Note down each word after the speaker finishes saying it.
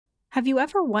Have you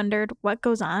ever wondered what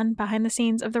goes on behind the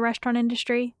scenes of the restaurant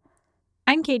industry?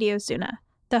 I'm Katie Osuna,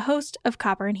 the host of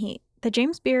Copper and Heat, the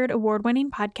James Beard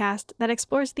award-winning podcast that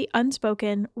explores the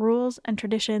unspoken rules and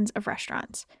traditions of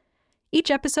restaurants. Each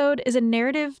episode is a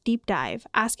narrative deep dive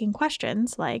asking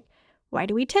questions like, why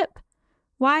do we tip?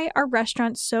 Why are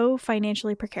restaurants so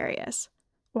financially precarious?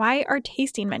 Why are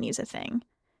tasting menus a thing?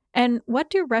 And what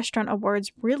do restaurant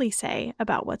awards really say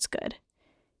about what's good?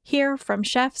 Hear from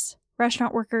chefs,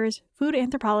 restaurant workers, food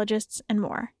anthropologists, and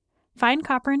more. Find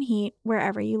Copper and Heat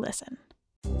wherever you listen.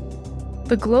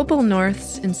 The global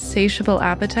north's insatiable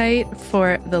appetite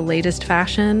for the latest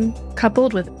fashion,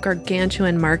 coupled with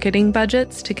gargantuan marketing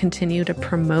budgets to continue to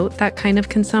promote that kind of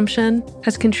consumption,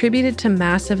 has contributed to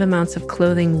massive amounts of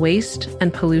clothing waste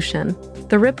and pollution.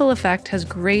 The ripple effect has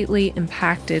greatly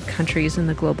impacted countries in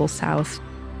the global south.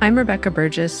 I'm Rebecca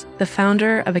Burgess, the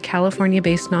founder of a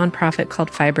California-based nonprofit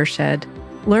called Fibershed.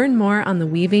 Learn more on the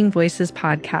Weaving Voices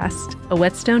podcast, a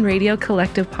Whetstone Radio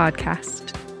Collective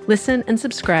podcast. Listen and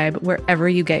subscribe wherever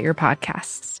you get your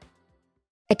podcasts.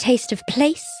 A taste of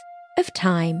place, of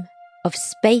time, of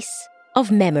space, of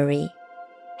memory.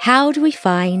 How do we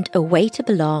find a way to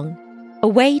belong, a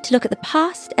way to look at the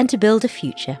past and to build a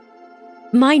future?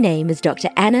 My name is Dr.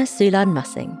 Anna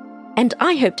Sulan-Mussing, and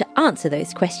I hope to answer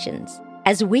those questions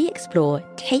as we explore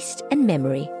taste and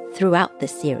memory throughout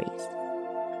this series.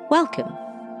 Welcome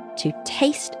to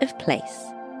Taste of Place,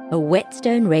 a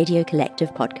Whetstone Radio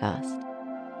Collective podcast.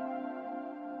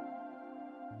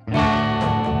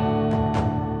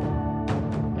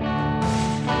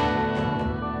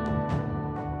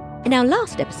 In our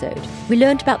last episode, we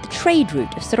learned about the trade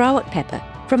route of Sarawak pepper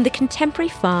from the contemporary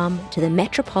farm to the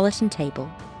metropolitan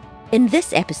table. In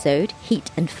this episode,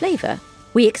 Heat and Flavour,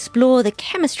 we explore the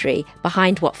chemistry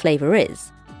behind what flavour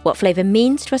is, what flavour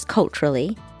means to us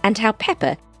culturally, and how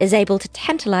pepper is able to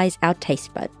tantalise our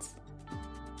taste buds.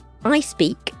 I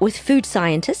speak with food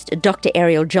scientist Dr.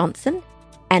 Ariel Johnson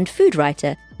and food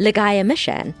writer Ligaya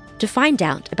Mishan to find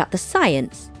out about the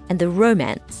science and the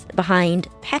romance behind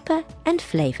pepper and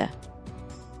flavour.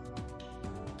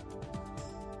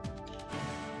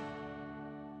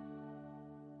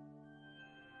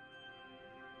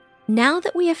 Now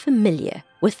that we are familiar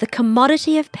with the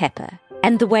commodity of pepper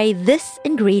and the way this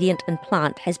ingredient and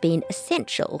plant has been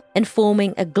essential in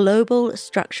forming a global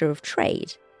structure of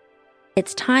trade,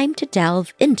 it's time to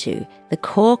delve into the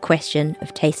core question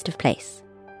of taste of place.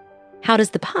 How does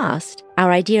the past,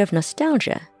 our idea of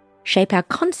nostalgia, shape our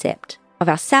concept of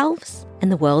ourselves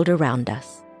and the world around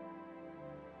us?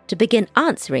 To begin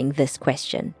answering this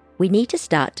question, we need to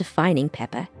start defining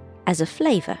pepper as a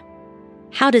flavour.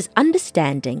 How does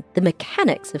understanding the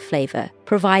mechanics of flavour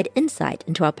provide insight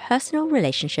into our personal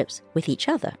relationships with each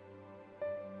other?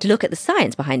 To look at the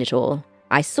science behind it all,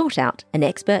 I sought out an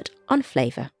expert on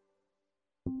flavour.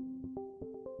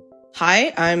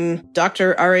 Hi, I'm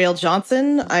Dr. Ariel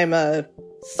Johnson. I'm a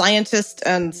scientist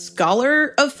and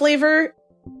scholar of flavor.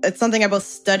 It's something I both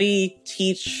study,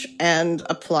 teach, and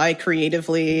apply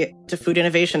creatively to food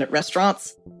innovation at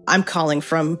restaurants. I'm calling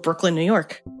from Brooklyn, New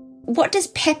York. What does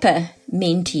pepper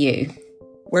mean to you?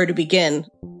 Where to begin?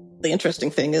 The interesting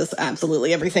thing is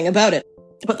absolutely everything about it.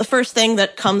 But the first thing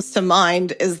that comes to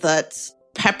mind is that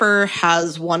pepper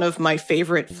has one of my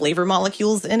favorite flavor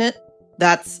molecules in it.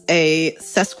 That's a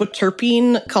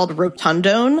sesquiterpene called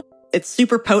rotundone. It's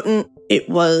super potent. It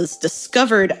was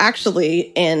discovered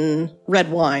actually in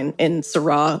red wine, in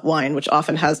Syrah wine, which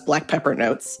often has black pepper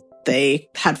notes. They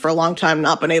had for a long time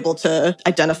not been able to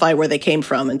identify where they came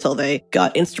from until they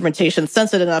got instrumentation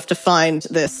sensitive enough to find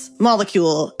this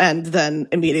molecule and then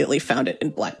immediately found it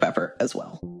in black pepper as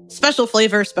well. Special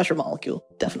flavor, special molecule,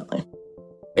 definitely.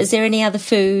 Is there any other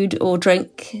food or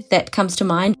drink that comes to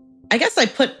mind? I guess I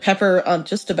put pepper on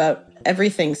just about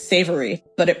everything savory,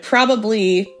 but it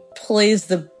probably plays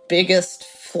the biggest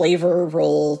flavor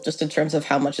role just in terms of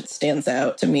how much it stands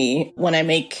out to me when I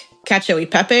make cacio e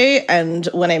pepe and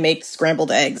when I make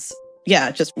scrambled eggs.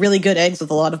 Yeah, just really good eggs with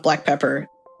a lot of black pepper.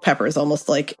 Pepper is almost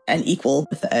like an equal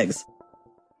with the eggs.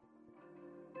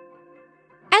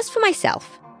 As for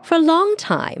myself, for a long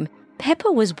time,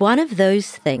 pepper was one of those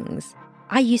things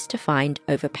I used to find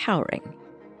overpowering,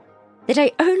 that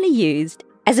I only used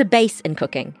as a base in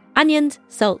cooking, onions,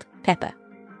 salt, pepper,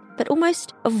 but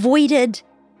almost avoided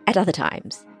at other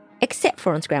times, except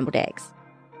for on scrambled eggs.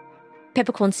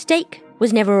 Peppercorn steak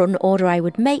was never an order I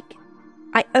would make.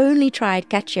 I only tried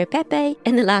cacio e pepe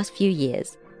in the last few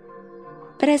years.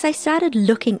 But as I started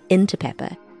looking into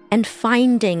pepper and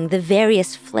finding the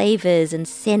various flavors and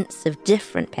scents of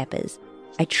different peppers,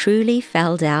 I truly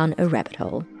fell down a rabbit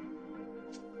hole.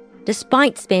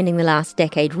 Despite spending the last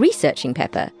decade researching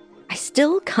pepper, I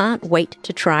still can't wait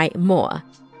to try more.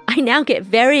 I now get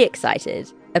very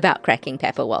excited about cracking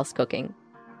pepper whilst cooking.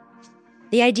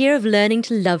 The idea of learning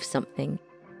to love something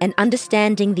and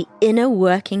understanding the inner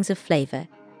workings of flavor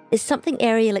is something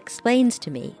Ariel explains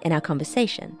to me in our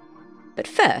conversation. But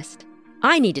first,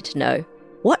 I needed to know,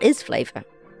 what is flavor?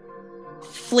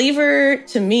 Flavor,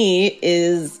 to me,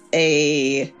 is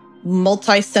a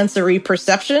multi-sensory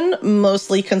perception,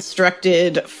 mostly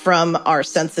constructed from our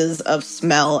senses of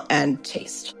smell and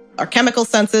taste. Our chemical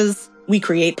senses, we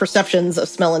create perceptions of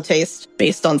smell and taste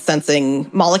based on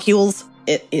sensing molecules.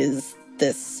 It is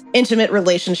this intimate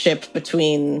relationship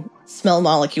between smell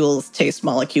molecules, taste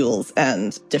molecules,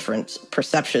 and different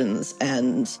perceptions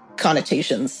and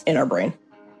connotations in our brain.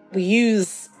 We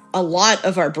use a lot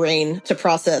of our brain to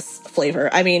process flavor.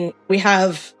 I mean, we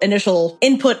have initial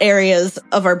input areas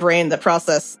of our brain that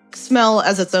process smell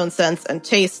as its own sense and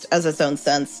taste as its own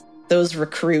sense. Those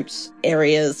recruit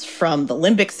areas from the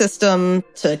limbic system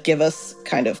to give us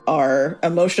kind of our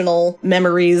emotional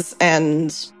memories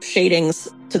and shadings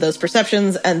to those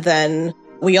perceptions. And then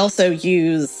we also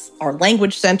use our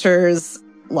language centers,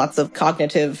 lots of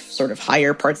cognitive, sort of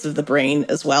higher parts of the brain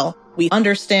as well. We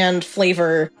understand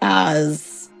flavor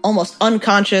as almost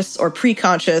unconscious or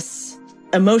preconscious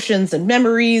emotions and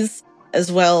memories,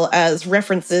 as well as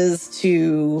references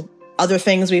to other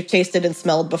things we've tasted and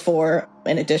smelled before,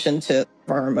 in addition to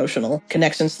our emotional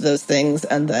connections to those things.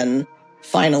 And then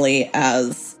finally,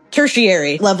 as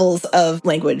tertiary levels of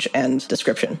language and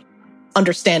description.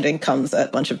 Understanding comes at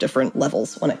a bunch of different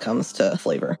levels when it comes to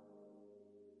flavor.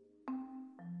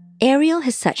 Ariel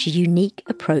has such a unique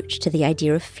approach to the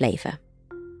idea of flavor.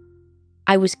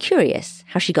 I was curious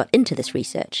how she got into this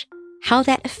research, how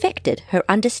that affected her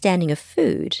understanding of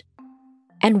food,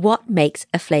 and what makes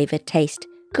a flavor taste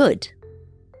good.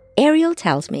 Ariel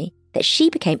tells me that she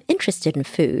became interested in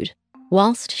food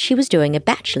whilst she was doing a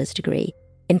bachelor's degree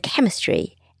in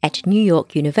chemistry at New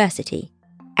York University.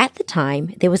 At the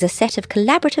time, there was a set of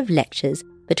collaborative lectures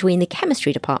between the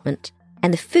chemistry department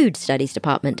and the food studies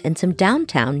department and some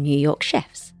downtown New York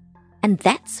chefs. And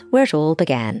that's where it all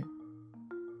began.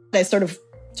 I sort of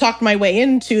talked my way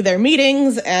into their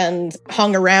meetings and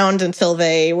hung around until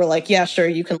they were like, yeah, sure,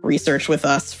 you can research with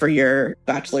us for your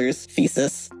bachelor's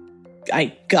thesis.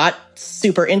 I got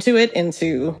super into it,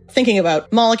 into thinking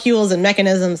about molecules and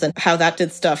mechanisms and how that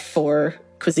did stuff for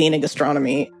cuisine and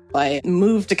gastronomy. I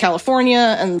moved to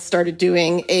California and started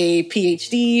doing a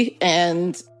PhD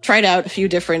and tried out a few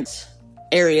different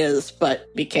areas,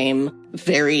 but became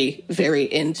very, very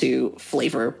into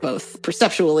flavor, both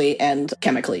perceptually and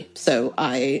chemically. So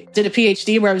I did a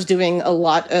PhD where I was doing a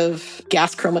lot of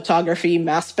gas chromatography,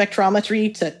 mass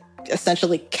spectrometry to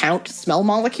essentially count smell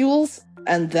molecules,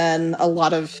 and then a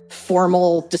lot of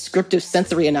formal descriptive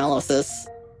sensory analysis,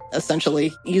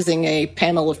 essentially using a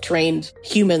panel of trained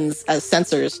humans as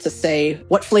sensors to say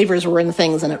what flavors were in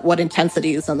things and at what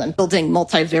intensities, and then building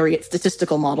multivariate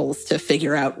statistical models to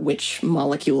figure out which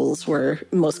molecules were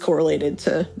most correlated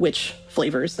to which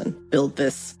flavors and build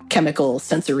this chemical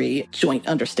sensory joint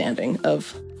understanding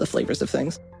of the flavors of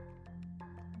things.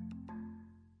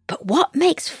 But what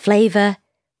makes flavor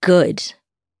good?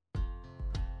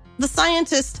 The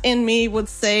scientist in me would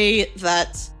say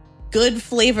that good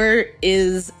flavor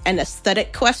is an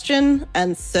aesthetic question,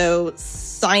 and so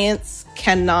science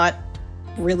cannot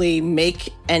really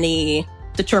make any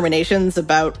determinations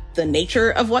about the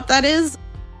nature of what that is.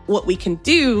 What we can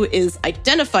do is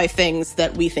identify things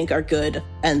that we think are good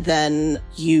and then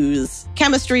use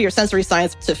chemistry or sensory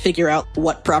science to figure out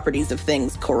what properties of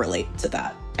things correlate to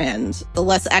that. And the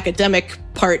less academic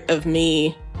part of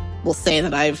me will say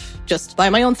that I've just,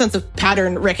 by my own sense of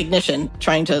pattern recognition,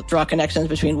 trying to draw connections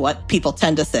between what people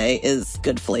tend to say is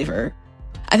good flavor.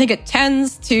 I think it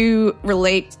tends to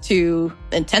relate to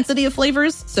intensity of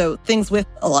flavors. So things with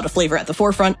a lot of flavor at the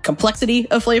forefront, complexity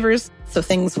of flavors. So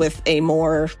things with a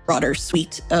more broader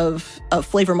suite of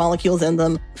flavor molecules in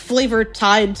them. Flavor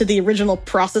tied to the original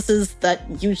processes that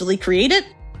usually create it.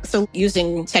 So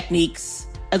using techniques,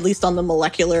 at least on the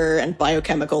molecular and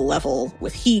biochemical level,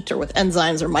 with heat or with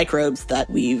enzymes or microbes that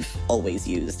we've always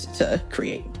used to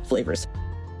create flavors.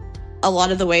 A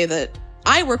lot of the way that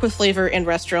I work with flavor in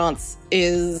restaurants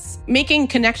is making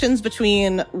connections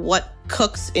between what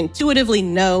cooks intuitively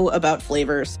know about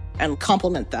flavors and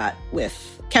complement that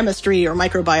with chemistry or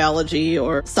microbiology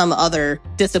or some other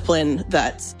discipline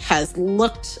that has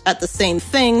looked at the same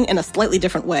thing in a slightly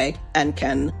different way and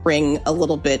can bring a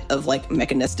little bit of like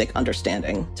mechanistic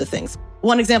understanding to things.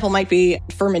 One example might be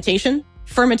fermentation.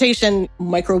 Fermentation,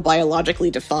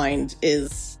 microbiologically defined,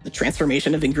 is the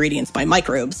transformation of ingredients by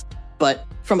microbes. But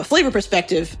From a flavor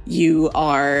perspective, you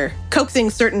are coaxing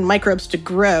certain microbes to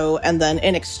grow, and then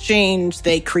in exchange,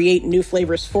 they create new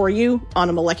flavors for you on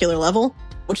a molecular level,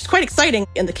 which is quite exciting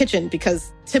in the kitchen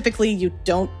because typically you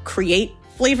don't create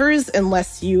flavors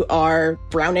unless you are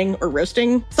browning or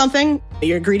roasting something.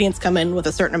 Your ingredients come in with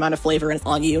a certain amount of flavor and it's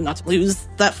on you not to lose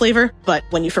that flavor. But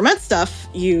when you ferment stuff,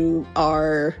 you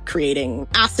are creating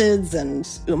acids and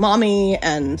umami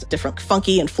and different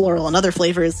funky and floral and other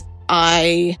flavors.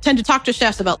 I tend to talk to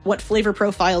chefs about what flavor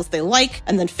profiles they like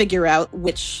and then figure out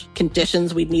which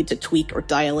conditions we'd need to tweak or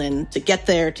dial in to get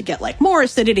there, to get like more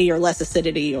acidity or less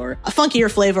acidity, or a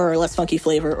funkier flavor or less funky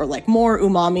flavor, or like more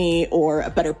umami or a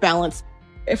better balance.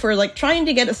 If we're like trying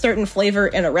to get a certain flavor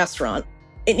in a restaurant,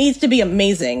 it needs to be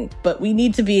amazing, but we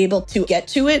need to be able to get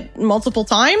to it multiple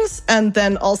times and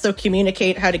then also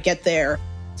communicate how to get there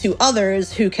to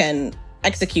others who can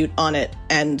execute on it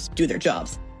and do their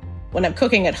jobs. When I'm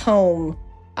cooking at home,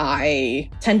 I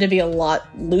tend to be a lot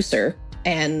looser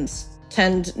and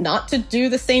tend not to do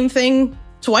the same thing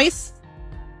twice.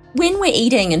 When we're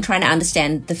eating and trying to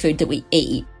understand the food that we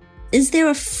eat, is there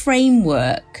a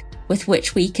framework with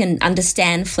which we can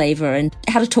understand flavor and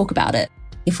how to talk about it?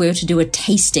 If we were to do a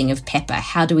tasting of pepper,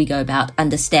 how do we go about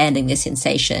understanding the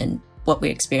sensation, what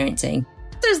we're experiencing?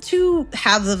 There's two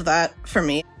halves of that for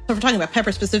me. So if we're talking about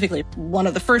pepper specifically, one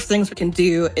of the first things we can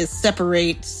do is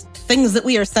separate things that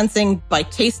we are sensing by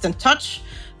taste and touch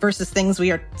versus things we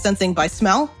are sensing by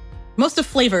smell. Most of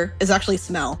flavor is actually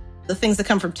smell. The things that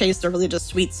come from taste are really just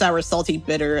sweet, sour, salty,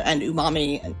 bitter, and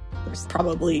umami. And there's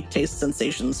probably taste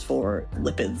sensations for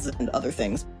lipids and other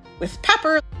things. With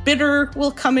pepper, bitter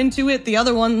will come into it. The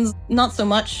other ones, not so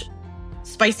much.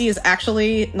 Spicy is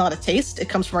actually not a taste. It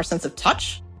comes from our sense of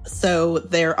touch. So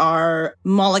there are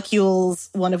molecules,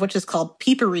 one of which is called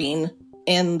piperine,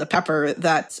 in the pepper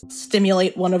that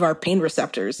stimulate one of our pain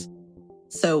receptors.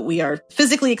 So we are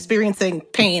physically experiencing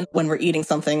pain when we're eating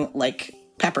something like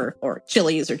pepper or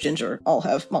chilies or ginger, all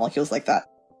have molecules like that.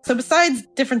 So besides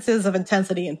differences of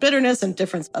intensity in bitterness and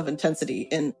difference of intensity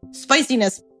in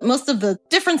spiciness, most of the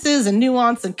differences and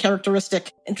nuance and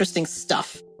characteristic interesting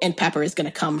stuff in pepper is going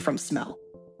to come from smell.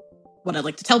 What I'd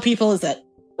like to tell people is that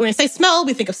when I say smell,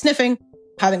 we think of sniffing,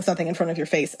 having something in front of your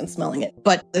face and smelling it.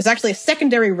 But there's actually a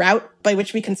secondary route by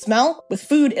which we can smell with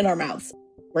food in our mouths.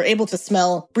 We're able to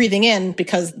smell breathing in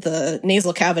because the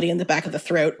nasal cavity and the back of the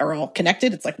throat are all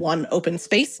connected. It's like one open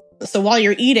space. So while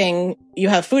you're eating, you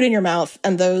have food in your mouth,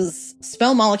 and those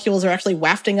smell molecules are actually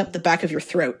wafting up the back of your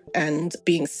throat and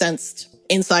being sensed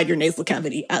inside your nasal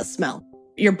cavity as smell.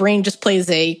 Your brain just plays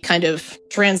a kind of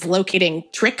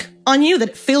translocating trick on you that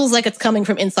it feels like it's coming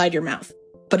from inside your mouth,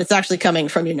 but it's actually coming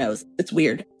from your nose. It's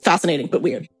weird. Fascinating, but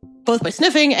weird. Both by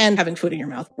sniffing and having food in your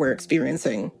mouth, we're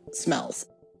experiencing smells.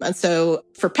 And so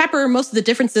for pepper, most of the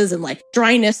differences in like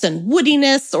dryness and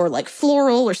woodiness or like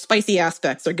floral or spicy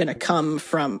aspects are going to come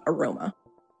from aroma.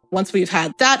 Once we've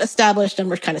had that established and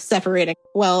we're kind of separating,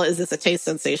 well, is this a taste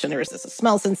sensation or is this a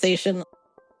smell sensation?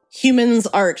 Humans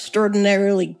are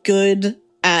extraordinarily good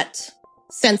at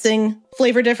sensing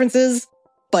flavor differences,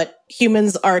 but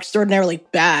humans are extraordinarily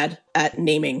bad at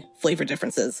naming flavor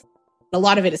differences. A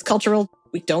lot of it is cultural.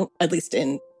 We don't, at least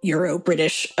in Euro,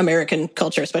 British, American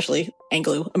culture, especially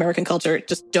Anglo-American culture,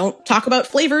 just don't talk about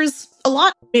flavors a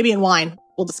lot. Maybe in wine,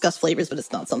 we'll discuss flavors, but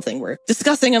it's not something we're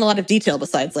discussing in a lot of detail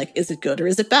besides like, is it good or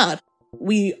is it bad?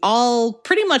 We all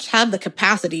pretty much have the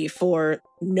capacity for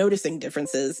noticing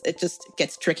differences. It just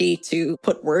gets tricky to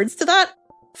put words to that.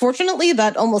 Fortunately,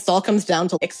 that almost all comes down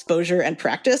to exposure and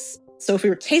practice. So if we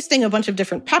were tasting a bunch of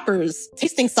different peppers,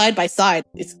 tasting side by side,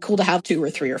 it's cool to have 2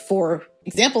 or 3 or 4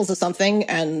 examples of something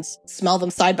and smell them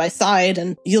side by side,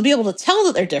 and you'll be able to tell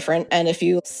that they're different. And if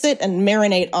you sit and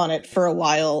marinate on it for a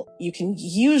while, you can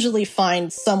usually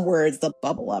find some words that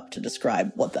bubble up to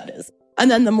describe what that is. And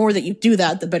then the more that you do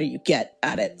that, the better you get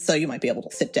at it. So you might be able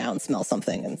to sit down, smell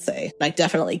something and say, I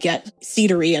definitely get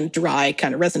cedary and dry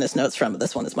kind of resinous notes from it.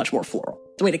 This one is much more floral.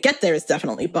 The way to get there is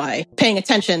definitely by paying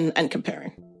attention and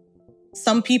comparing.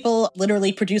 Some people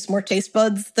literally produce more taste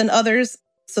buds than others,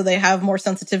 so they have more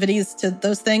sensitivities to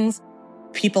those things.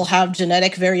 People have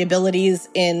genetic variabilities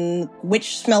in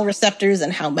which smell receptors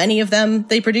and how many of them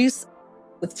they produce.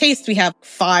 With taste, we have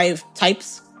 5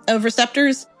 types of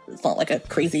receptors. It's not like a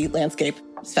crazy landscape.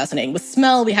 It's fascinating. With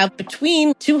smell, we have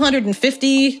between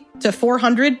 250 to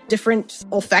 400 different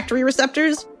olfactory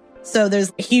receptors. So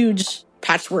there's a huge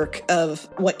patchwork of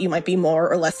what you might be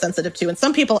more or less sensitive to. And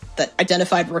some people that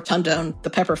identified rotundone,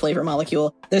 the pepper flavor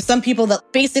molecule, there's some people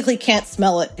that basically can't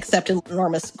smell it except in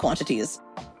enormous quantities.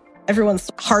 Everyone's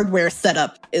hardware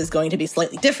setup is going to be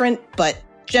slightly different, but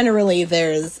generally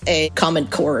there's a common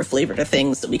core of flavor to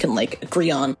things that we can agree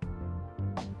on.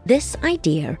 This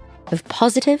idea of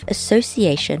positive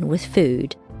association with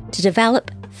food to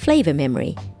develop flavor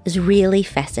memory is really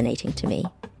fascinating to me.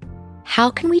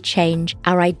 How can we change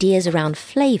our ideas around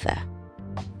flavor?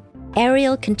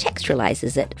 Ariel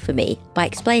contextualizes it for me by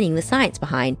explaining the science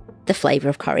behind the flavor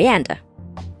of coriander.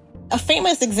 A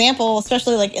famous example,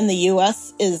 especially like in the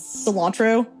US, is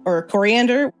cilantro or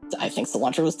coriander. I think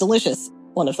cilantro is delicious.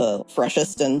 One of the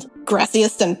freshest and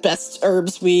grassiest and best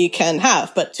herbs we can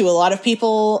have. But to a lot of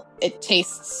people, it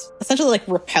tastes essentially like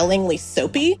repellingly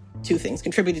soapy. Two things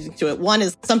contributing to it. One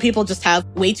is some people just have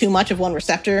way too much of one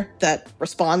receptor that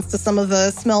responds to some of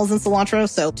the smells in cilantro.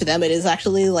 So to them, it is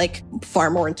actually like far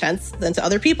more intense than to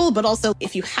other people. But also,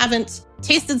 if you haven't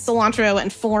tasted cilantro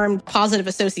and formed positive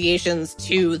associations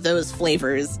to those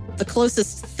flavors, the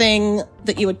closest thing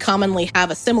that you would commonly have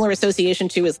a similar association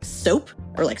to is soap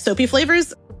or like soapy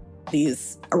flavors.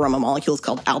 These aroma molecules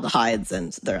called aldehydes,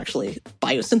 and they're actually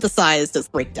biosynthesized as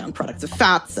breakdown products of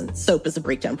fats, and soap is a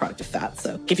breakdown product of fat.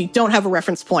 So if you don't have a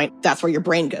reference point, that's where your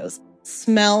brain goes.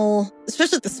 Smell,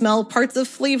 especially the smell parts of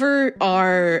flavor,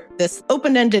 are this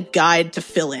open-ended guide to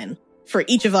fill in for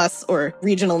each of us or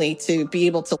regionally to be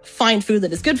able to find food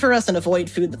that is good for us and avoid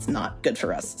food that's not good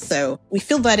for us. So we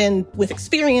fill that in with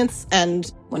experience,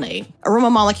 and when a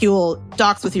aroma molecule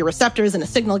docks with your receptors and a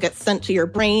signal gets sent to your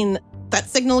brain, that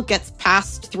signal gets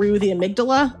passed through the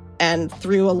amygdala and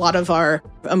through a lot of our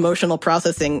emotional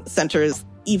processing centers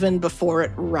even before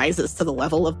it rises to the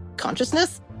level of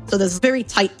consciousness. So there's a very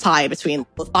tight tie between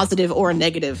positive or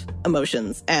negative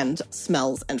emotions and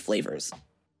smells and flavors.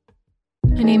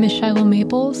 My name is Shiloh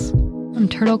Maples. I'm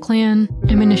Turtle Clan.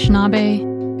 I'm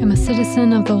Anishinaabe. I'm a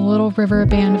citizen of the Little River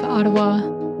Band of Ottawa.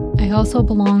 I also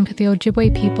belong to the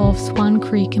Ojibwe people of Swan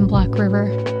Creek and Black River.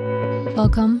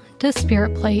 Welcome to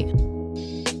Spirit Plate.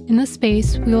 In this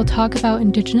space, we will talk about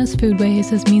Indigenous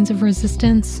foodways as means of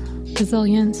resistance,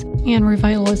 resilience, and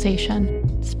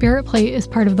revitalization. Spirit Plate is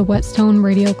part of the Whetstone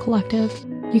Radio Collective.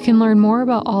 You can learn more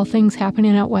about all things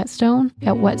happening at Whetstone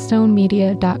at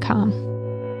whetstonemedia.com.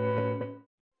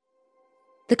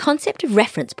 The concept of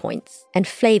reference points and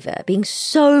flavor being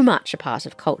so much a part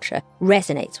of culture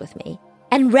resonates with me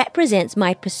and represents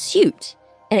my pursuit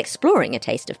in exploring a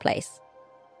taste of place.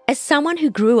 As someone who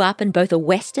grew up in both a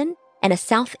Western and a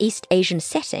Southeast Asian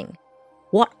setting,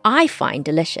 what I find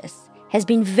delicious has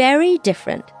been very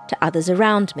different to others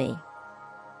around me.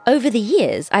 Over the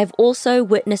years, I've also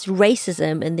witnessed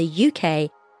racism in the UK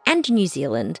and New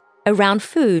Zealand around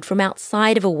food from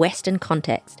outside of a Western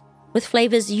context, with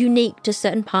flavors unique to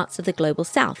certain parts of the global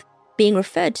South being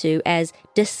referred to as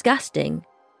disgusting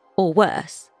or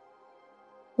worse.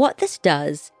 What this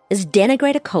does is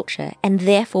denigrate a culture and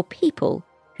therefore people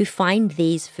who find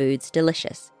these foods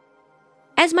delicious.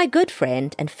 As my good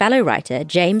friend and fellow writer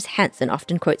James Hansen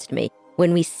often quotes to me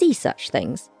when we see such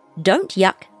things, "Don't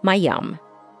yuck my yum."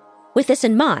 With this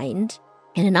in mind,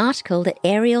 in an article that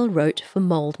Ariel wrote for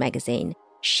Mold magazine,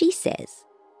 she says,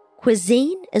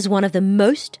 cuisine is one of the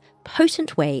most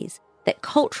potent ways that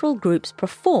cultural groups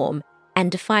perform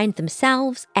and define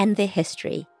themselves and their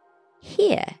history.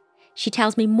 Here, she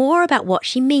tells me more about what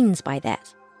she means by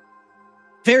that.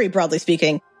 Very broadly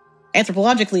speaking,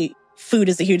 anthropologically, food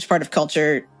is a huge part of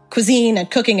culture. Cuisine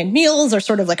and cooking and meals are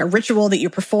sort of like a ritual that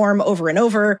you perform over and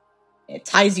over. It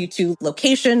ties you to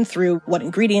location through what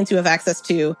ingredients you have access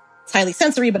to. It's highly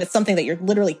sensory, but it's something that you're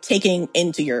literally taking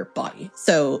into your body.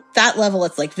 So that level,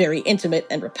 it's like very intimate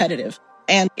and repetitive.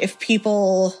 And if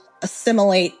people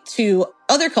assimilate to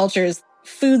other cultures,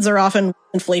 foods are often,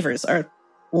 and flavors are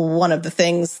one of the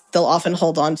things they'll often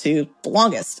hold on to the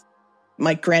longest.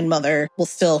 My grandmother will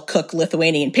still cook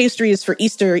Lithuanian pastries for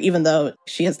Easter, even though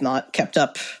she has not kept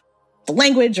up the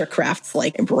language or crafts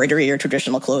like embroidery or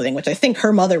traditional clothing, which I think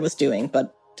her mother was doing,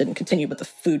 but didn't continue, but the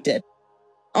food did.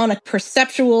 On a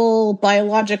perceptual,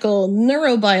 biological,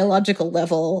 neurobiological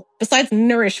level, besides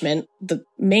nourishment, the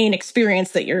main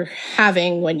experience that you're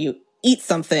having when you eat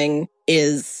something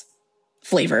is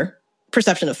flavor,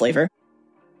 perception of flavor.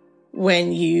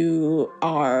 When you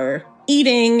are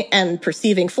eating and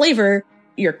perceiving flavor,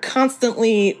 you're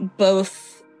constantly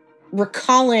both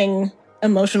recalling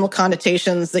emotional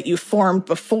connotations that you formed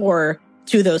before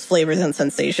to those flavors and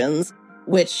sensations,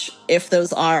 which if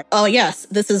those are, oh yes,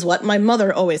 this is what my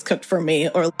mother always cooked for me,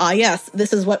 or ah yes,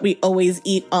 this is what we always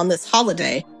eat on this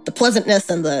holiday. The pleasantness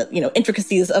and the,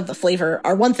 intricacies of the flavor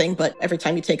are one thing, but every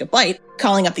time you take a bite,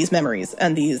 calling up these memories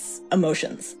and these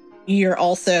emotions. You're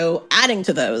also adding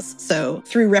to those. So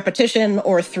through repetition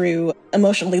or through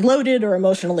emotionally loaded or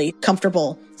emotionally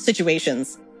comfortable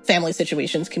situations, family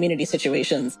situations, community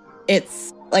situations,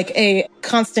 it's like a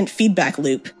constant feedback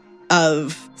loop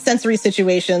of sensory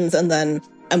situations and then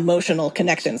emotional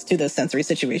connections to those sensory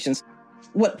situations.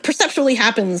 What perceptually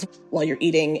happens while you're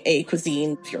eating a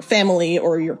cuisine, your family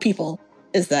or your people,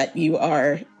 is that you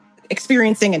are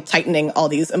experiencing and tightening all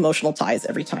these emotional ties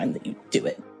every time that you do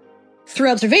it.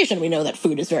 Through observation, we know that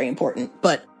food is very important,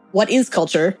 but what is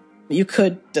culture? You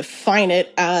could define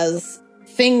it as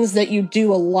things that you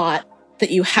do a lot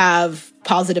that you have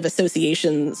positive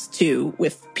associations to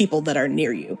with people that are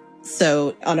near you.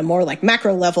 So on a more like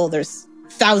macro level, there's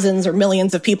thousands or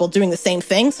millions of people doing the same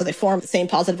thing, so they form the same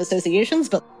positive associations,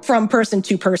 but from person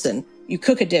to person, you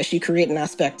cook a dish, you create an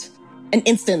aspect, an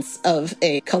instance of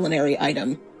a culinary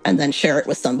item, and then share it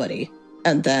with somebody.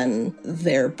 And then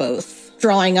they're both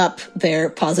drawing up their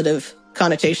positive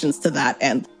connotations to that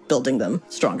and building them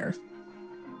stronger.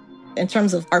 In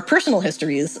terms of our personal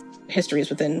histories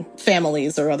within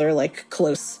families or other like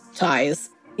close ties,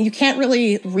 you can't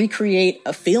really recreate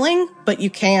a feeling, but you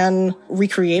can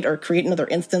recreate or create another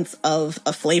instance of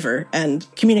a flavor and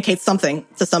communicate something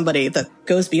to somebody that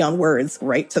goes beyond words,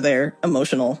 right to their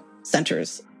emotional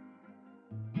centers.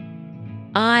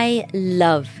 I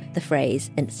love the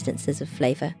phrase instances of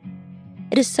flavor.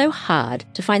 It is so hard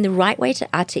to find the right way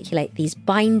to articulate these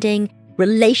binding,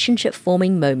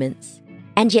 relationship-forming moments,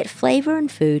 and yet flavor and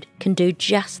food can do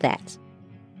just that.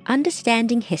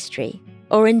 Understanding history,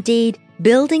 or indeed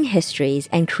building histories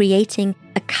and creating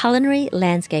a culinary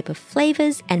landscape of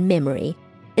flavors and memory,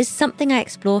 is something I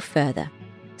explore further.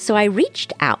 So I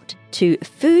reached out to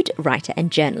food writer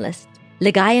and journalist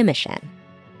Ligaya Mishan.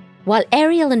 While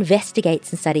Ariel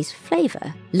investigates and studies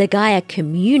flavor, Ligaya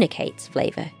communicates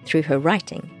flavor through her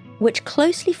writing, which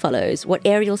closely follows what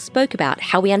Ariel spoke about,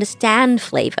 how we understand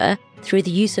flavor through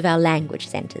the use of our language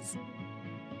centers.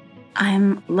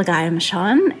 I'm Ligaya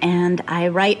Mishan, and I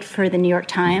write for the New York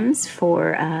Times,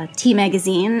 for Tea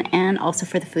Magazine, and also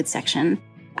for the food section.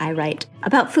 I write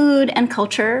about food and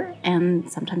culture,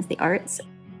 and sometimes the arts.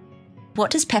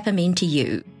 What does pepper mean to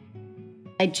you?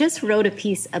 I just wrote a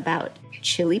piece about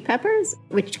chili peppers,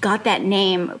 which got that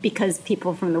name because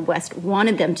people from the West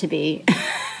wanted them to be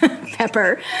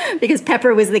pepper, because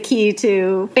pepper was the key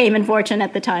to fame and fortune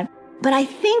at the time. But I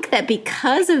think that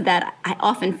because of that, I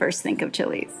often first think of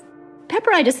chilies.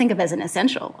 Pepper I just think of as an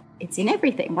essential. It's in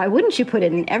everything. Why wouldn't you put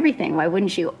it in everything? Why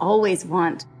wouldn't you always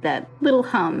want that little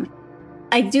hum?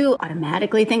 I do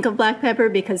automatically think of black pepper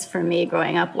because for me,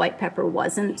 growing up, white pepper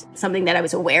wasn't something that I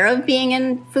was aware of being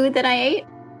in food that I ate.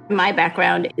 My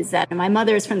background is that my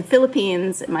mother is from the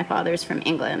Philippines, my father's from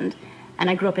England, and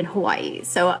I grew up in Hawaii.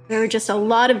 So there were just a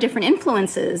lot of different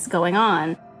influences going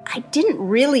on. I didn't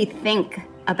really think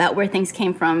about where things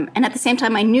came from. And at the same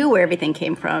time, I knew where everything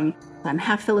came from. I'm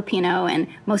half Filipino, and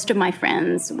most of my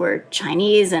friends were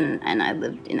Chinese, and I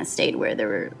lived in a state where there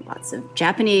were lots of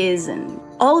Japanese, and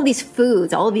all of these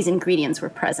foods, all of these ingredients were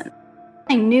present.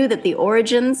 I knew that the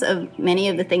origins of many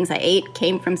of the things I ate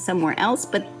came from somewhere else,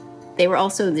 but they were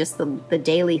also just the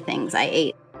daily things I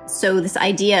ate. So this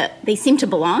idea, they seemed to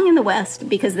belong in the West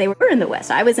because they were in the West.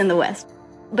 I was in the West.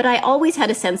 But I always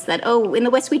had a sense that, in the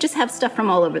West, we just have stuff from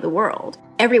all over the world,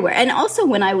 everywhere. And also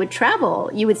when I would travel,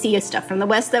 you would see stuff from the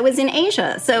West that was in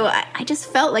Asia. So I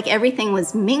just felt like everything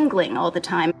was mingling all the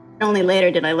time. Only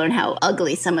later did I learn how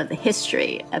ugly some of the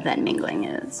history of that mingling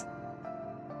is.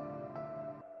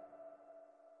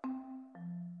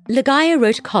 Ligaya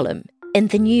wrote a column in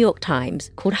the New York Times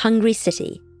called Hungry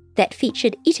City that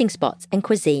featured eating spots and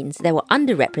cuisines that were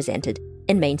underrepresented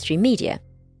in mainstream media,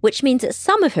 which means that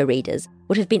some of her readers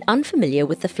would have been unfamiliar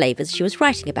with the flavors she was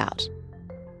writing about.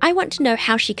 I want to know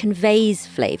how she conveys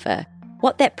flavor,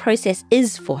 what that process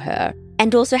is for her,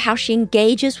 and also how she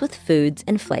engages with foods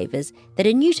and flavors that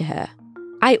are new to her.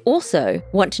 I also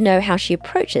want to know how she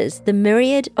approaches the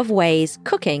myriad of ways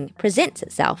cooking presents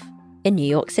itself in New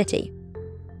York City.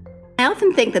 I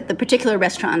often think that the particular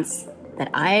restaurants that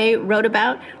I wrote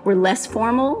about were less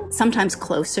formal, sometimes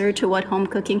closer to what home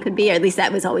cooking could be, or at least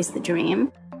that was always the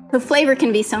dream. So flavor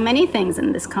can be so many things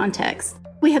in this context.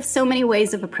 We have so many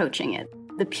ways of approaching it.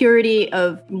 The purity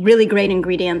of really great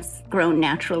ingredients grown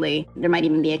naturally. There might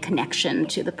even be a connection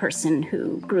to the person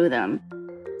who grew them.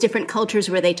 Different cultures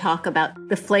where they talk about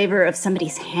the flavor of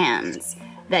somebody's hands,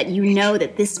 that you know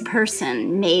that this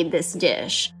person made this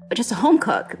dish, but just a home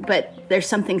cook, but there's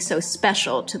something so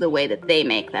special to the way that they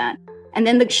make that. And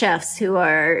then the chefs who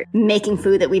are making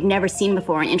food that we've never seen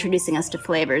before and introducing us to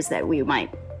flavors that we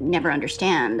might never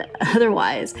understand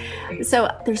otherwise. So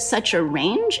there's such a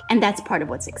range, and that's part of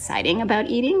what's exciting about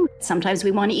eating. Sometimes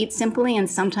we want to eat simply, and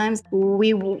sometimes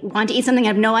we want to eat something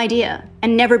and have no idea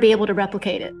and never be able to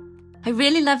replicate it. I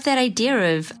really love that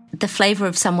idea of the flavor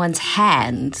of someone's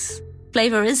hands.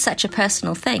 Flavor is such a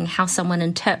personal thing, how someone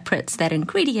interprets that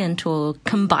ingredient or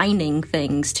combining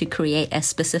things to create a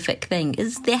specific thing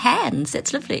is their hands.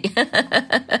 It's lovely.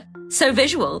 So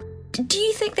visual. Do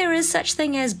you think there is such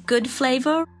thing as good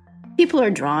flavor? People are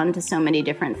drawn to so many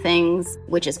different things,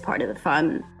 which is part of the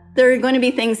fun. There are going to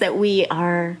be things that we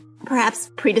are perhaps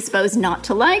predisposed not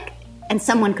to like, and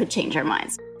someone could change our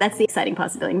minds. That's the exciting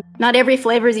possibility. Not every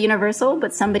flavor is universal,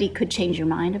 but somebody could change your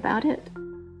mind about it.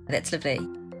 That's lovely.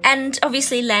 And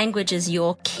obviously language is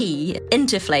your key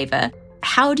into flavor.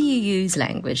 How do you use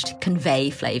language to convey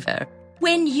flavor?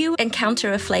 When you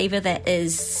encounter a flavor that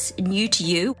is new to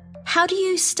you, how do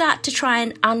you start to try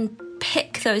and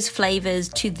unpick those flavors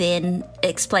to then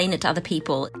explain it to other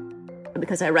people?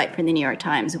 Because I write for the New York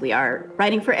Times, we are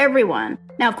writing for everyone.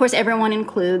 Now, of course, everyone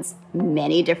includes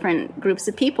many different groups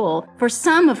of people, for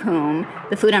some of whom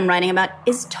the food I'm writing about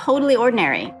is totally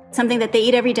ordinary, something that they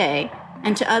eat every day,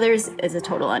 and to others is a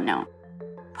total unknown.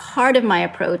 Part of my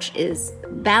approach is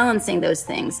balancing those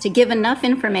things to give enough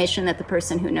information that the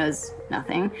person who knows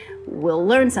nothing will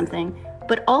learn something,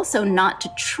 but also not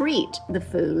to treat the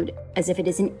food as if it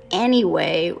is in any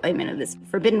way, this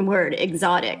forbidden word,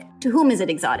 exotic. To whom is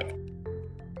it exotic?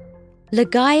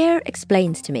 Ligaya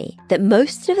explains to me that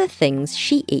most of the things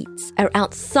she eats are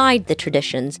outside the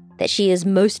traditions that she is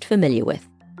most familiar with.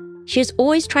 She is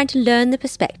always trying to learn the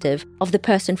perspective of the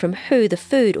person from who the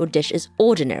food or dish is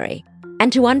ordinary,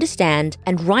 and to understand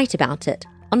and write about it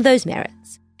on those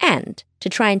merits, and to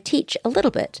try and teach a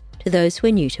little bit to those who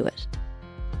are new to it.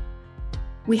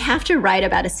 We have to write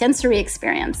about a sensory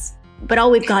experience, but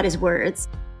all we've got is words.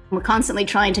 We're constantly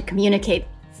trying to communicate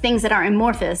things that are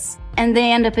amorphous, and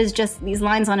they end up as just these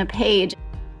lines on a page.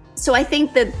 So I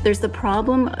think that there's the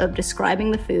problem of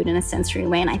describing the food in a sensory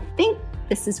way, and I think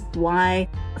this is why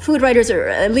food writers, or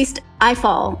at least I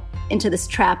fall into this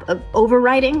trap of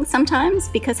overwriting sometimes,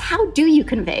 because how do you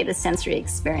convey the sensory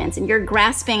experience? And you're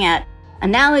grasping at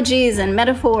analogies and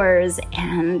metaphors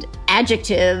and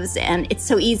adjectives, and it's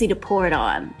so easy to pour it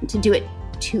on and to do it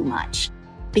too much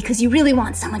because you really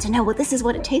want someone to know, well, this is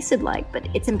what it tasted like, but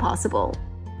it's impossible.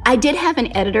 I did have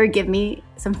an editor give me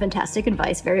some fantastic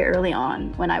advice very early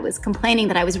on when I was complaining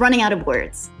that I was running out of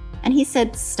words. And he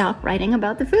said, stop writing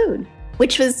about the food,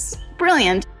 which was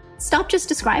brilliant. Stop just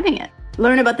describing it.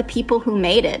 Learn about the people who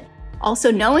made it.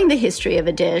 Also, knowing the history of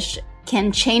a dish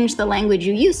can change the language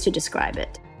you use to describe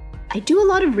it. I do a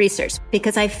lot of research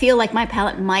because I feel like my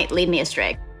palate might lead me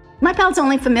astray. My palate's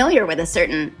only familiar with a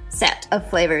certain set of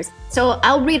flavors. So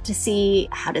I'll read to see,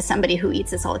 how does somebody who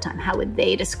eats this all the time, how would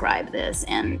they describe this?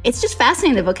 And it's just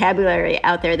fascinating, the vocabulary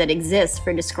out there that exists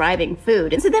for describing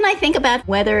food. And so then I think about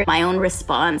whether my own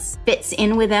response fits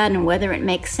in with that and whether it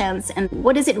makes sense. And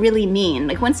what does it really mean?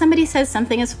 Like when somebody says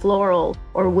something is floral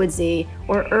or woodsy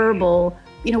or herbal,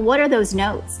 what are those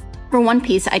notes? For one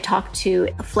piece, I talked to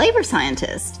a flavor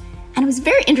scientist. And it was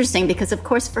very interesting because, of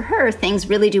course, for her, things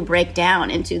really do break down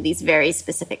into these very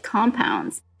specific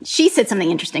compounds. She said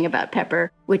something interesting about pepper,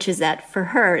 which is that for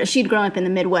her, she'd grown up in the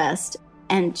Midwest,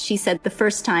 and she said the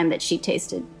first time that she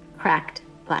tasted cracked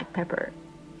black pepper,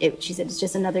 she said, it's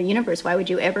just another universe. Why would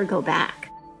you ever go back?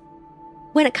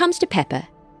 When it comes to pepper,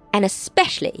 and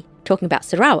especially talking about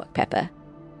Sarawak pepper,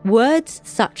 words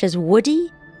such as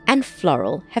woody and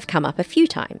floral have come up a few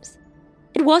times.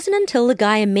 It wasn't until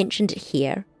Ligaya mentioned it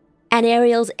here, and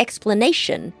Ariel's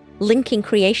explanation linking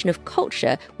creation of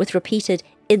culture with repeated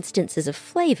instances of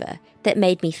flavour, that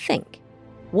made me think,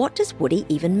 what does woody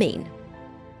even mean?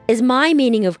 Is my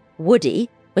meaning of woody,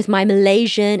 with my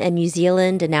Malaysian and New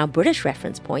Zealand and now British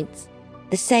reference points,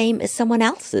 the same as someone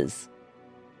else's?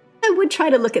 I would try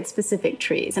to look at specific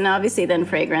trees, and obviously then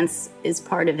fragrance is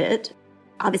part of it.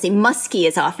 Obviously musky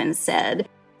is often said.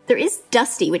 There is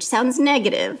dusty, which sounds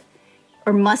negative,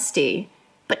 or musty,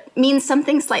 but means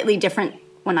something slightly different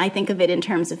when I think of it in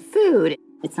terms of food.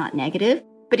 It's not negative,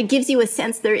 but it gives you a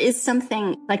sense there is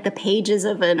something like the pages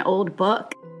of an old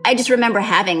book. I just remember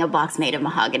having a box made of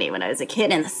mahogany when I was a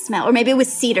kid, and the smell, or maybe it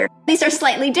was cedar. These are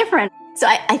slightly different. So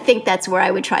I think that's where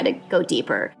I would try to go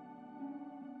deeper.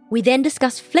 We then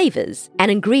discuss flavors and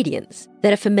ingredients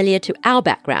that are familiar to our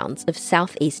backgrounds of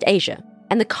Southeast Asia,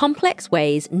 and the complex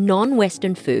ways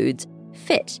non-Western foods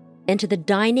fit into the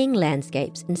dining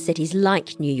landscapes in cities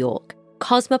like New York,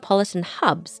 cosmopolitan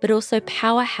hubs, but also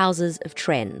powerhouses of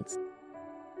trends.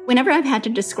 Whenever I've had to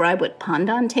describe what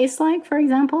pandan tastes like, for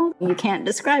example, you can't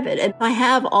describe it. And I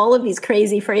have all of these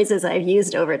crazy phrases I've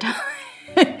used over time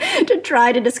to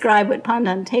try to describe what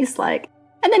pandan tastes like.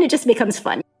 And then it just becomes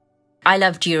fun. I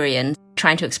love durian.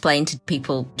 Trying to explain to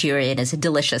people durian is a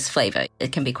delicious flavor,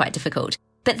 it can be quite difficult.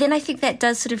 But then I think that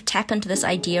does sort of tap into this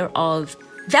idea of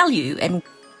value and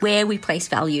where we place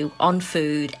value on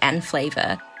food and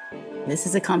flavor. This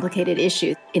is a complicated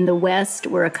issue. In the West,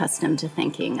 we're accustomed to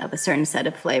thinking of a certain set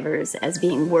of flavors as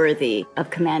being worthy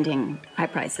of commanding high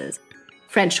prices.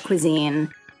 French cuisine,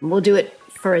 we'll do it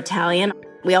for Italian.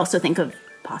 We also think of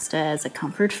pasta as a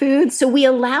comfort food. So we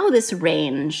allow this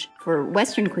range for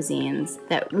Western cuisines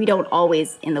that we don't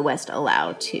always in the West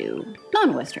allow to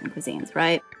non-Western cuisines,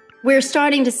 right? We're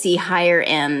starting to see higher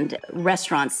end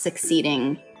restaurants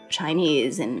succeeding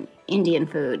Chinese and Indian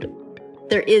food.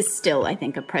 There is still, I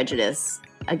think, a prejudice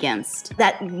against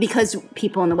that because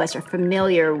people in the West are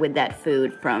familiar with that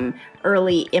food from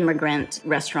early immigrant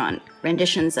restaurant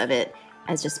renditions of it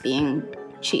as just being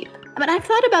cheap. But I've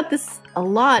thought about this a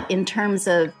lot in terms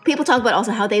of people talk about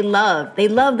also how they love the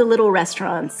little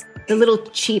restaurants, the little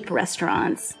cheap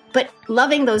restaurants. But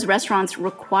loving those restaurants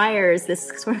requires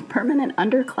this sort of permanent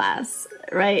underclass,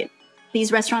 right?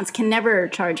 These restaurants can never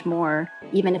charge more,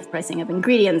 even if pricing of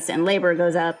ingredients and labor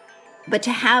goes up. But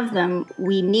to have them,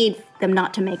 we need them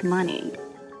not to make money.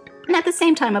 And at the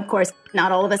same time, of course,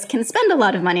 not all of us can spend a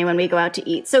lot of money when we go out to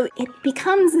eat. So it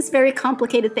becomes this very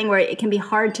complicated thing where it can be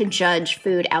hard to judge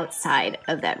food outside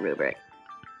of that rubric.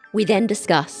 We then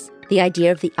discuss the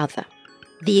idea of the other,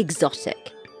 the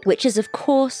exotic, which is, of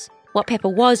course, what pepper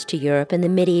was to Europe in the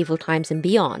medieval times and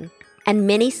beyond, and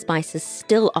many spices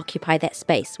still occupy that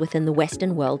space within the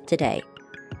Western world today.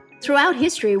 Throughout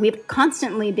history, we've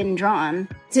constantly been drawn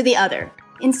to the other.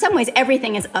 In some ways,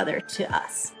 everything is other to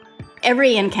us.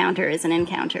 Every encounter is an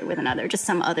encounter with another, just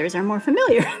some others are more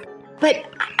familiar. But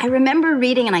I remember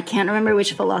reading, and I can't remember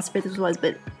which philosopher this was,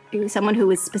 but it was someone who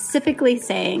was specifically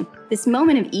saying, this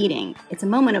moment of eating, it's a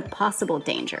moment of possible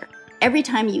danger. Every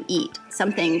time you eat,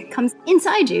 something comes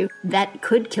inside you that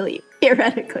could kill you,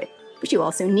 theoretically. But you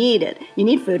also need it. You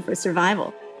need food for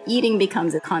survival. Eating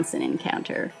becomes a constant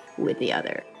encounter with the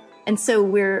other. And so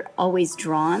we're always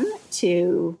drawn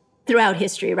to, throughout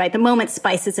history, right? The moment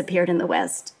spices appeared in the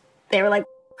West, they were like,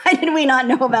 why did we not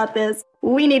know about this?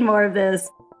 We need more of this.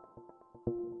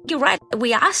 You're right.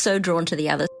 We are so drawn to the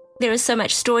other. There is so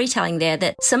much storytelling there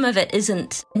that some of it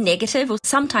isn't negative, or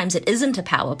sometimes it isn't a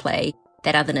power play.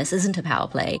 That otherness isn't a power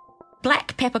play.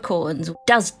 Black peppercorns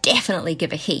does definitely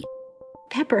give a heat.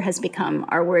 Pepper has become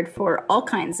our word for all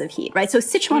kinds of heat, right? So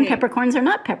Sichuan peppercorns are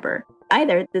not pepper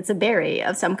either. It's a berry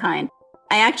of some kind.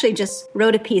 I actually just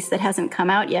wrote a piece that hasn't come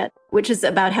out yet, which is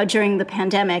about how during the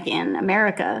pandemic in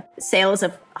America, sales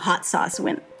of hot sauce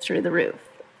went through the roof.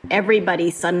 Everybody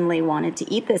suddenly wanted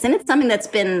to eat this. And it's something that's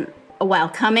been a while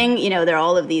coming. You know, there are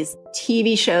all of these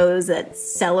TV shows that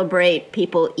celebrate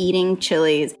people eating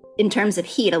chilies. In terms of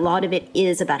heat, a lot of it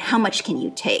is about how much can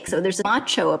you take. So there's a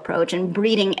macho approach in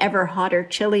breeding ever hotter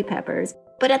chili peppers.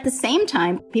 But at the same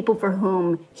time, people for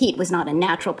whom heat was not a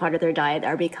natural part of their diet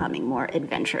are becoming more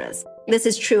adventurous. This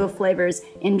is true of flavors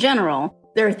in general.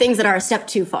 There are things that are a step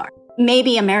too far.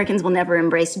 Maybe Americans will never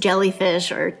embrace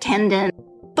jellyfish or tendon,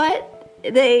 but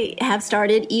they have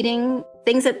started eating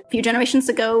things that a few generations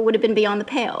ago would have been beyond the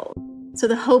pale. So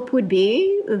the hope would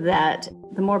be that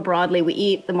the more broadly we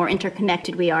eat, the more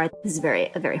interconnected we are. This is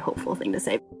a very hopeful thing to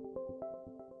say.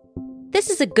 This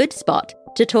is a good spot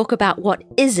to talk about what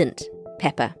isn't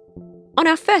pepper. On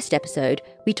our first episode,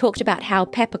 we talked about how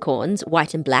peppercorns,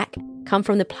 white and black, come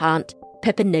from the plant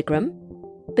Piper nigrum,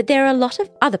 but there are a lot of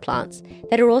other plants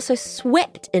that are also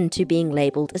swept into being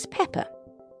labelled as pepper.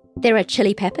 There are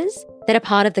chili peppers that are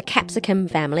part of the capsicum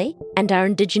family and are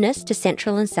indigenous to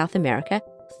Central and South America,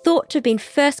 thought to have been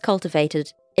first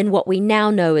cultivated in what we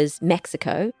now know as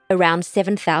Mexico around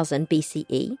 7000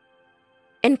 BCE.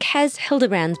 In Kaz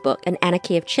Hildebrand's book, An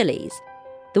Anarchy of Chilies,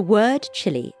 the word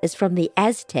chili is from the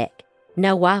Aztec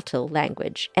Nahuatl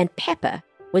language, and pepper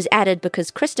was added because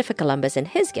Christopher Columbus and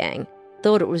his gang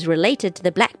thought it was related to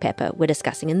the black pepper we're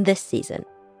discussing in this season.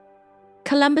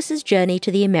 Columbus's journey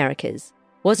to the Americas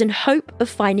was in hope of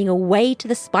finding a way to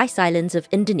the spice islands of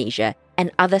Indonesia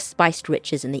and other spiced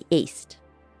riches in the east.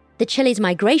 The chili's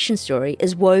migration story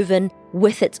is woven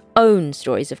with its own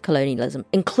stories of colonialism,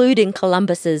 including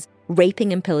Columbus's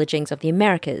raping and pillagings of the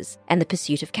Americas and the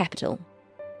pursuit of capital.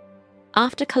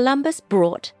 After Columbus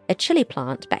brought a chili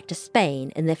plant back to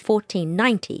Spain in the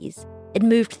 1490s, it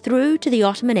moved through to the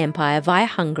Ottoman Empire via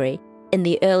Hungary in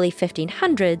the early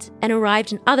 1500s and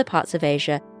arrived in other parts of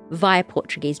Asia via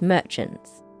Portuguese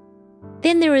merchants.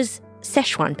 Then there is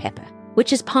Sichuan pepper,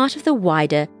 which is part of the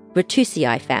wider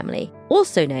Retucii family,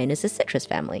 also known as the citrus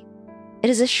family. It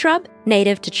is a shrub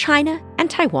native to China and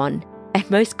Taiwan, and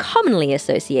most commonly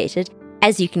associated,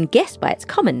 as you can guess by its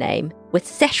common name, with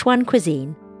Sichuan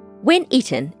cuisine. When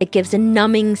eaten, it gives a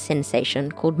numbing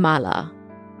sensation called mala.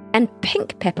 And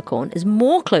pink peppercorn is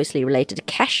more closely related to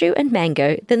cashew and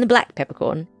mango than the black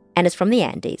peppercorn, and is from the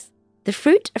Andes. The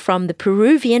fruit are from the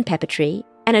Peruvian pepper tree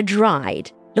and are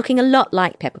dried, looking a lot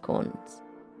like peppercorns.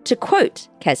 To quote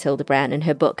Kaz Hildebrand in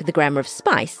her book The Grammar of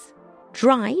Spice,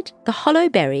 dried, the hollow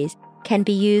berries can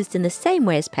be used in the same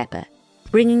way as pepper,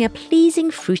 bringing a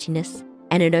pleasing fruitiness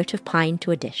and a note of pine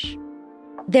to a dish.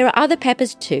 There are other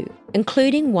peppers too,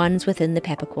 including ones within the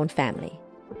peppercorn family.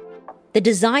 The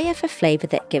desire for flavor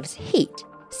that gives heat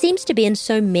seems to be in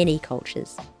so many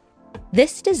cultures.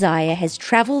 This desire has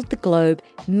traveled the globe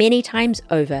many times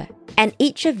over, and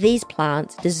each of these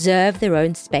plants deserve their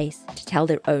own space to tell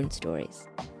their own stories.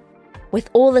 With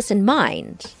all this in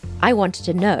mind, I wanted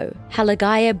to know how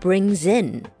Lagaya brings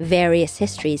in various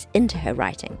histories into her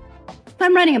writing. If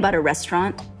I'm writing about a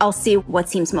restaurant, I'll see what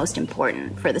seems most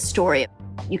important for the story.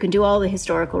 You can do all the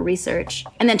historical research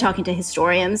and then talking to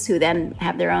historians who then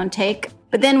have their own take.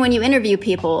 But then when you interview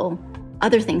people,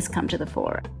 other things come to the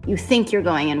fore. You think you're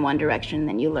going in one direction,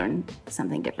 then you learn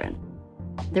something different.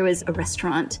 There was a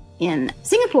restaurant in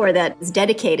Singapore that is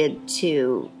dedicated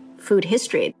to food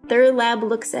history. Their lab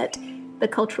looks at the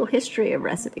cultural history of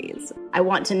recipes. I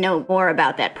want to know more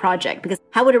about that project because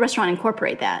how would a restaurant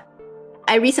incorporate that?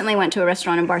 I recently went to a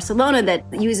restaurant in Barcelona that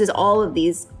uses all of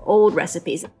these old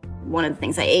recipes. One of the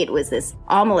things I ate was this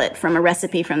omelette from a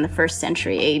recipe from the 1st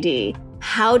century AD.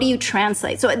 How do you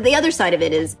translate? So the other side of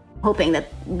it is hoping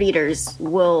that readers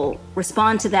will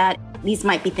respond to that. These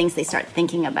might be things they start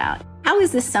thinking about. How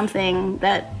is this something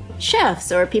that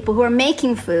chefs or people who are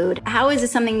making food, how is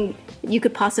this something you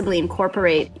could possibly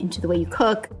incorporate into the way you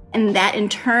cook? And that in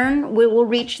turn will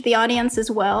reach the audience as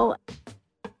well.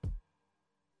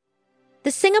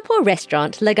 The Singapore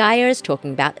restaurant Lagaya is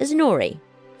talking about is Nori.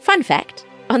 Fun fact,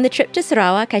 on the trip to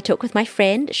Sarawak I took with my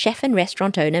friend, chef and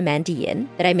restaurant owner Mandy Yin,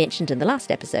 that I mentioned in the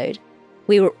last episode,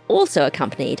 we were also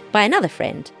accompanied by another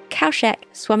friend, Kaushak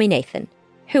Swaminathan,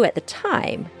 who at the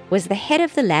time was the head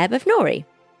of the lab of Nori.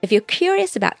 If you're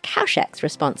curious about Kaushak's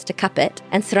response to Kapit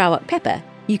and Sarawak pepper,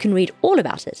 you can read all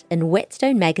about it in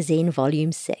Whetstone Magazine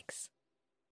Volume 6.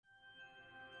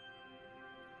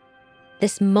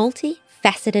 This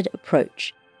multi-faceted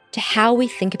approach to how we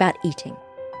think about eating,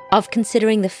 of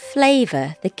considering the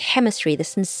flavor, the chemistry, the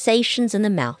sensations in the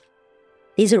mouth,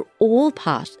 these are all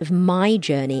part of my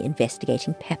journey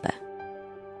investigating pepper.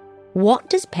 What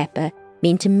does pepper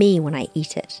mean to me when I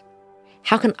eat it?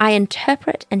 How can I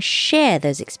interpret and share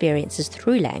those experiences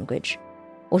through language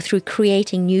or through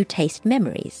creating new taste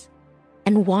memories?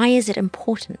 And why is it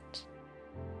important?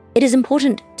 It is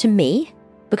important to me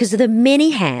because of the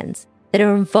many hands that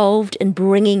are involved in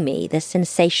bringing me the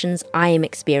sensations I am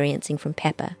experiencing from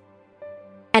pepper,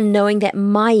 and knowing that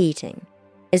my eating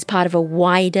is part of a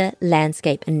wider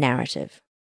landscape and narrative.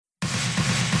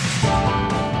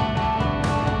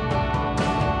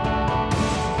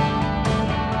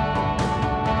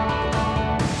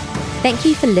 Thank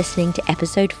you for listening to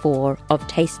episode 4 of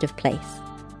Taste of Place.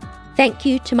 Thank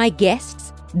you to my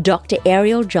guests, Dr.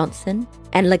 Ariel Johnson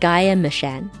and Lagaya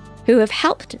Mishan, who have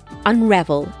helped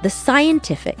unravel the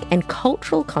scientific and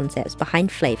cultural concepts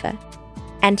behind flavor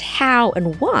and how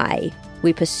and why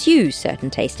we pursue certain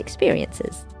taste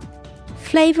experiences.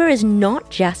 Flavor is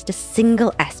not just a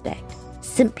single aspect,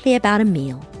 simply about a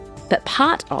meal, but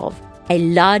part of a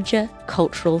larger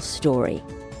cultural story.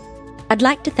 I'd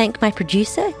like to thank my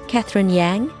producer, Catherine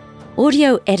Yang,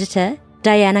 audio editor,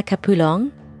 Diana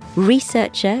Kapulong,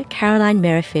 researcher, Caroline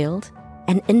Merrifield,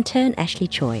 and intern, Ashley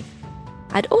Choi.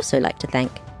 I'd also like to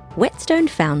thank Whetstone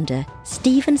founder,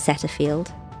 Stephen Satterfield,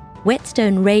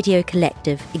 Whetstone Radio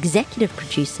Collective executive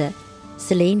producer,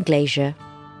 Celine Glazier,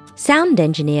 sound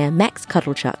engineer, Max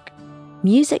Kotelchuk,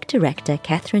 music director,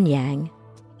 Catherine Yang,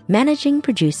 managing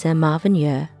producer, Marvin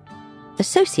Yer,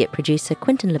 associate producer,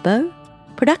 Quentin LeBeau,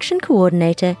 production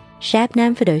coordinator,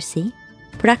 Shabnam Firdousi,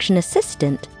 production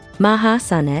assistant, Maha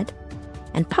Saned,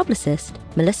 and publicist,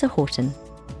 Melissa Horton.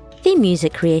 Theme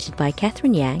music created by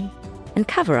Catherine Yang, and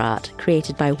cover art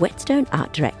created by Whetstone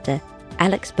art director,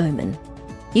 Alex Bowman.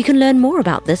 You can learn more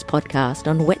about this podcast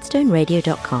on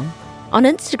whetstoneradio.com, on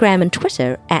Instagram and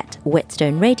Twitter at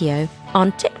Whetstone Radio,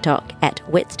 on TikTok at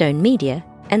Whetstone Media,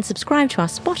 and subscribe to our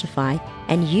Spotify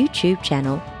and YouTube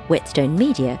channel, Whetstone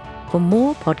Media, for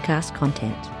more podcast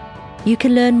content. You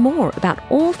can learn more about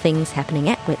all things happening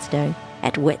at Whetstone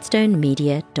at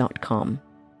whetstonemedia.com.